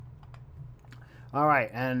All right,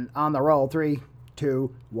 and on the roll, three,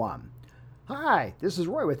 two, one. Hi, this is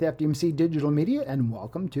Roy with FDMC Digital Media, and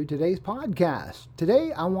welcome to today's podcast.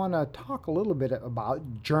 Today, I want to talk a little bit about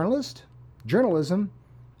journalism,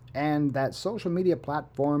 and that social media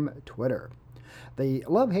platform, Twitter. The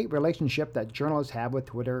love-hate relationship that journalists have with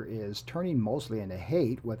Twitter is turning mostly into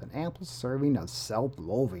hate with an ample serving of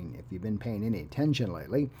self-loathing, if you've been paying any attention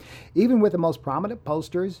lately. Even with the most prominent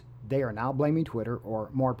posters, they are now blaming Twitter, or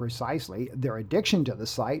more precisely, their addiction to the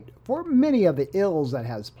site, for many of the ills that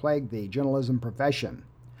has plagued the journalism profession.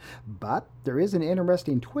 But there is an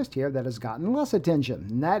interesting twist here that has gotten less attention,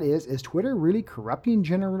 and that is Twitter really corrupting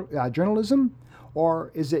journalism,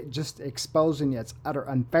 or is it just exposing its utter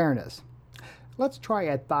unfairness? Let's try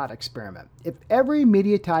a thought experiment. If every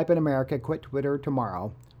media type in America quit Twitter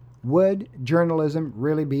tomorrow, would journalism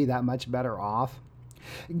really be that much better off?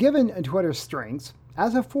 Given Twitter's strengths,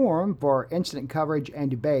 as a forum for instant coverage and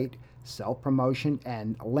debate, self-promotion,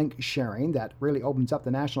 and link sharing that really opens up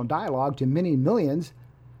the national dialogue to many millions,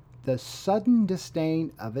 the sudden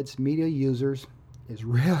disdain of its media users is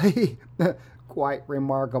really quite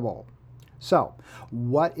remarkable. So,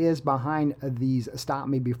 what is behind these Stop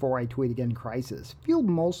Me Before I Tweet Again crisis, fueled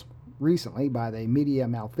most recently by the media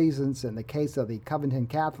malfeasance in the case of the Covington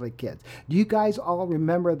Catholic kids? Do you guys all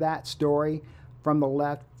remember that story? From the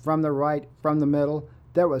left, from the right, from the middle?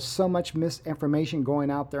 There was so much misinformation going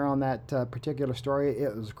out there on that particular story.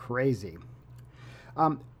 It was crazy.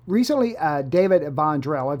 Recently, David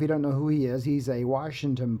Vondrell, if you don't know who he is, he's a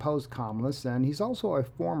Washington Post columnist, and he's also a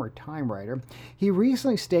former Time writer. He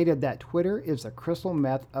recently stated that Twitter is the crystal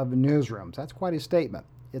meth of newsrooms. That's quite a statement.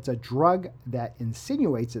 It's a drug that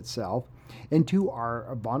insinuates itself into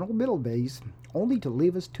our vulnerabilities only to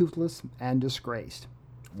leave us toothless and disgraced.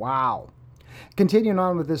 Wow. Continuing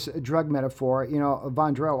on with this drug metaphor,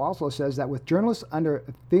 Vondrell also says that with journalists under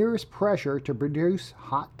fierce pressure to produce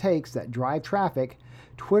hot takes that drive traffic,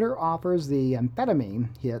 Twitter offers the amphetamine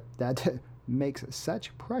hit that makes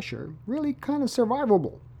such pressure really kind of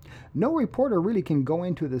survivable. No reporter really can go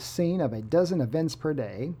into the scene of a dozen events per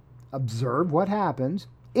day, observe what happens,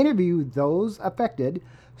 interview those affected,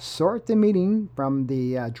 sort the meeting from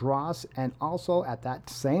the dross, and also at that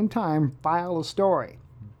same time file a story.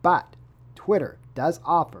 But Twitter does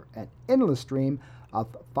offer an endless stream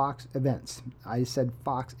of Fox events. I said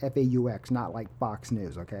Fox, F-A-U-X, not like Fox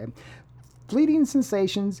News, okay? Fleeting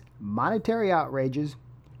sensations, monetary outrages,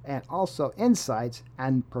 and also insights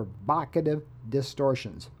and provocative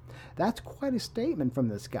distortions. That's quite a statement from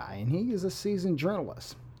this guy, and he is a seasoned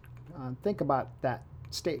journalist. Think about that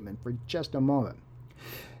statement for just a moment.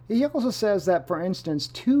 He also says that, for instance,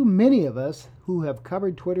 too many of us who have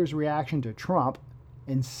covered Twitter's reaction to Trump,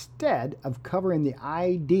 instead of covering the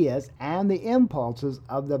ideas and the impulses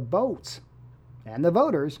of the votes and the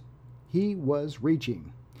voters he was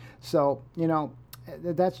reaching. So,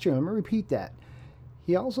 that's true. Let me repeat that.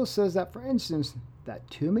 He also says that, for instance, that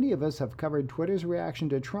too many of us have covered Twitter's reaction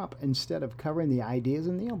to Trump instead of covering the ideas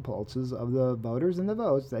and the impulses of the voters and the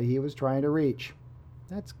votes that he was trying to reach.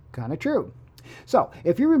 That's kind of true. So,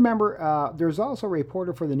 if you remember, there's also a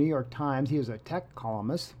reporter for the New York Times. He is a tech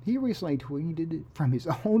columnist. He recently tweeted from his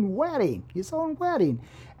own wedding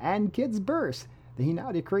and kid's birth, that he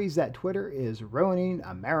now decrees that Twitter is ruining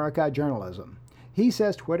America journalism. He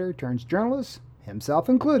says Twitter turns journalists, himself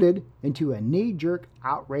included, into a knee-jerk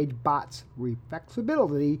outrage bot's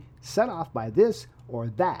reflexibility set off by this or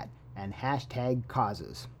that and hashtag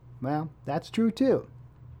causes. Well, that's true too.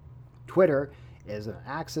 Twitter is an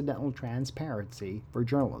accidental transparency for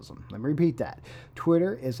journalism. Let me repeat that.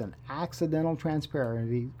 Twitter is an accidental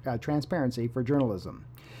transparency for journalism.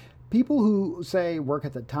 People who say work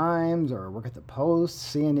at the Times or work at the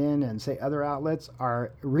Post, CNN, and say other outlets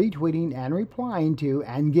are retweeting and replying to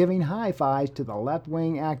and giving high fives to the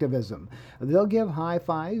left-wing activism. They'll give high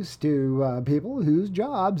fives to people whose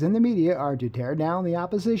jobs in the media are to tear down the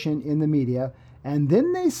opposition in the media, and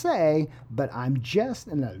then they say, but I'm just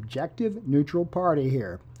an objective, neutral party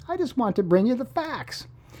here. I just want to bring you the facts.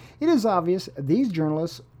 It is obvious these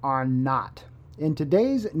journalists are not. In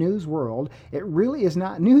today's news world, it really is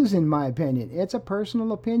not news in my opinion. It's a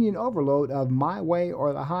personal opinion overload of my way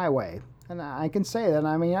or the highway. And I can say that.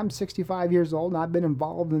 I'm 65 years old and I've been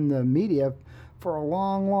involved in the media for a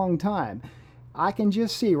long, long time. I can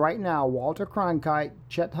just see right now Walter Cronkite,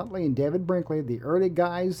 Chet Huntley, and David Brinkley, the early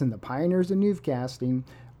guys and the pioneers of newscasting,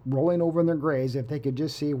 rolling over in their graves if they could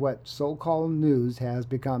just see what so-called news has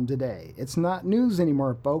become today. It's not news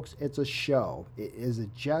anymore, folks. It's a show. It is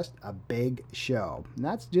just a big show. And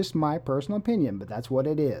that's just my personal opinion, but that's what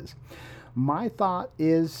it is. My thought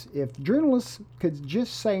is if journalists could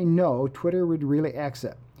just say no, Twitter would really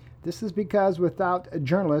exit. This is because without a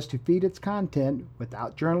journalist to feed its content,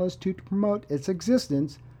 without journalists to promote its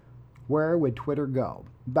existence, where would Twitter go?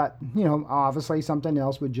 But, obviously something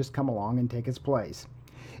else would just come along and take its place.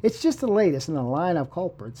 It's just the latest in a line of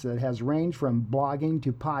culprits that has ranged from blogging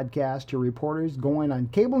to podcast to reporters going on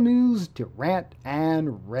cable news to rant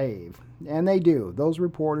and rave. And they do. Those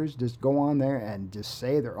reporters just go on there and just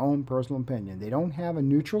say their own personal opinion. They don't have a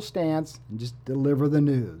neutral stance and just deliver the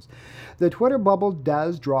news. The Twitter bubble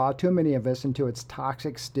does draw too many of us into its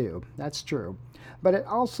toxic stew. That's true. But it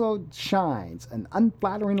also shines an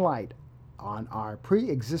unflattering light on our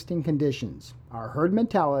pre-existing conditions, our herd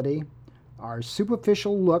mentality, our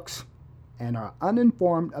superficial looks, and our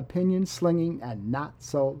uninformed opinion slinging and not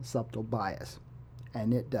so subtle bias.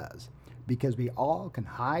 And it does, because we all can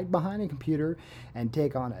hide behind a computer and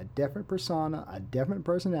take on a different persona, a different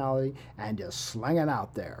personality, and just sling it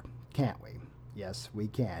out there, can't we? Yes, we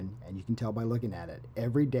can, and you can tell by looking at it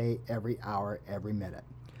every day, every hour, every minute.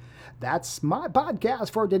 That's my podcast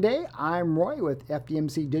for today. I'm Roy with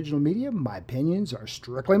FDMC Digital Media. My opinions are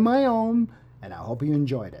strictly my own, and I hope you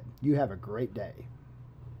enjoyed it. You have a great day.